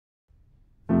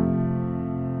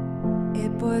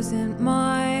wasn't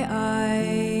my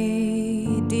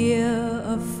idea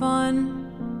of fun.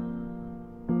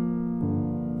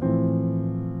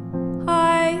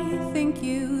 I think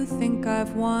you think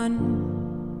I've won.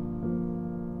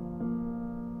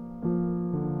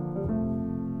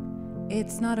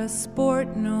 It's not a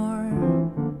sport nor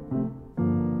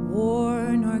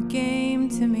war nor game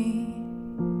to me,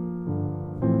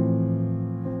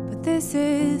 but this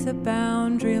is a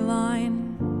boundary line.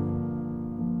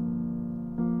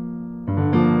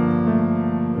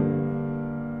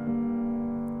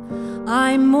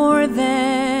 I'm more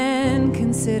than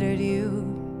considered you,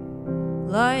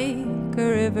 like a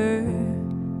river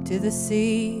to the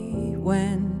sea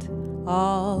went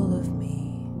all of me.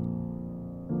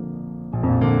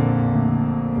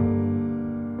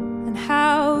 And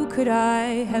how could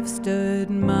I have stood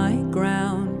my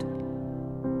ground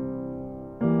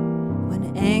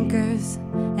when anchors,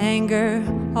 anger,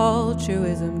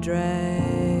 altruism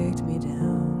dragged me down?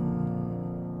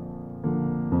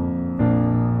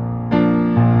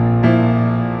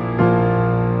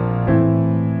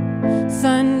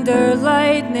 Thunder,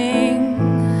 lightning,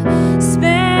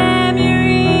 spam your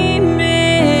emails,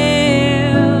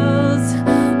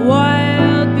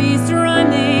 wild beast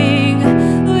running,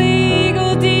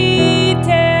 legal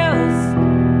details.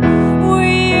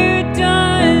 We're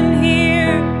done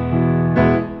here.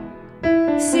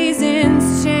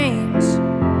 Seasons change.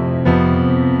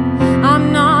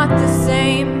 I'm not the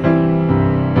same.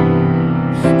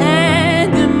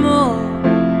 Animal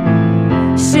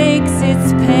shakes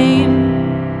its pain.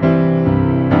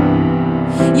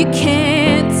 You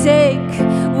can't take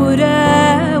what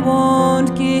I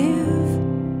won't give.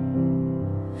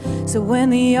 So when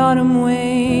the autumn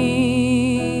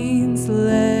wanes,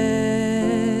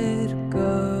 let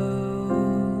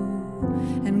go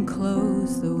and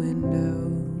close the window.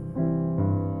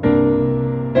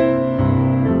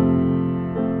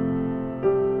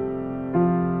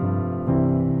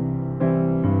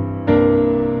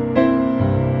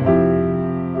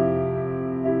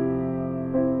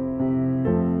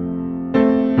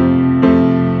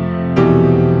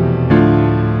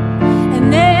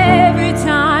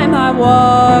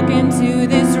 Walk into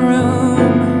this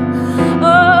room,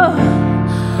 oh,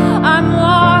 I'm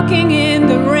walking in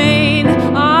the rain.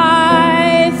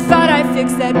 I thought I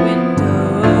fixed that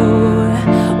window.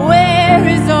 Where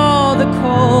is all the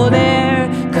cold air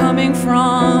coming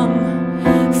from?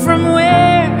 From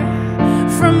where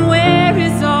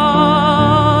is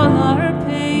all our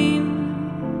pain?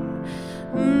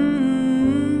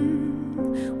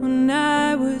 When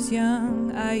I was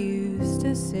young, I used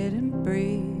to sit and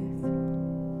breathe.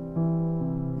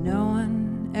 No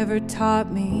one ever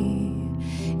taught me,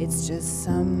 it's just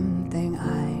something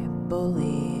I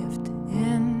believed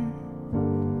in.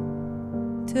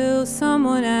 Till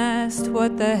someone asked,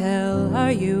 what the hell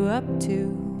are you up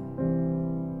to?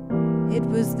 It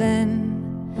was then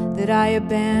that I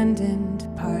abandoned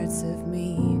parts of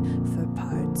me for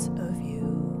parts of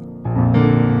you.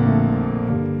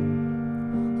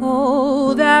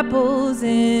 Old apples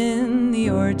in the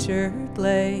orchard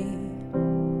lay.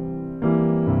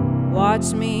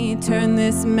 Watch me turn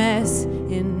this mess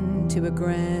into a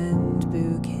grand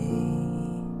bouquet.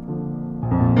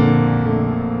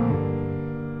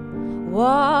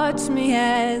 Watch me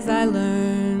as I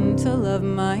learn to love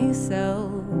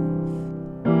myself.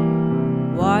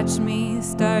 Watch me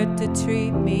start to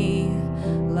treat me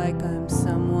like I'm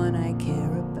someone I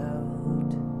care about.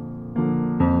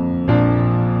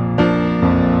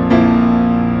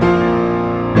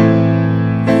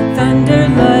 Thunder,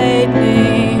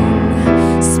 lightning,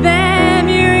 spam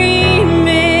your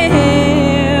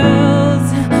emails,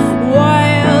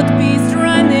 wild beast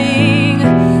running,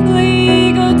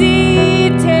 legal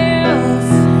details.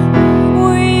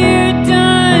 We're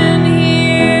done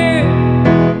here.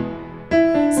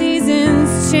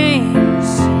 Seasons change.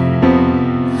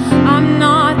 I'm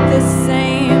not the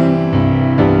same.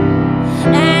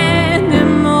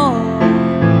 Animal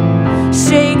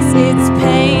shakes its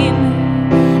pain,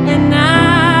 and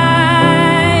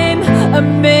I'm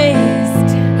amazed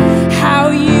how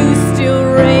you still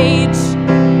rage.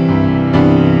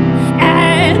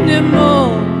 Animal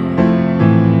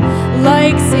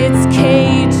likes its cage.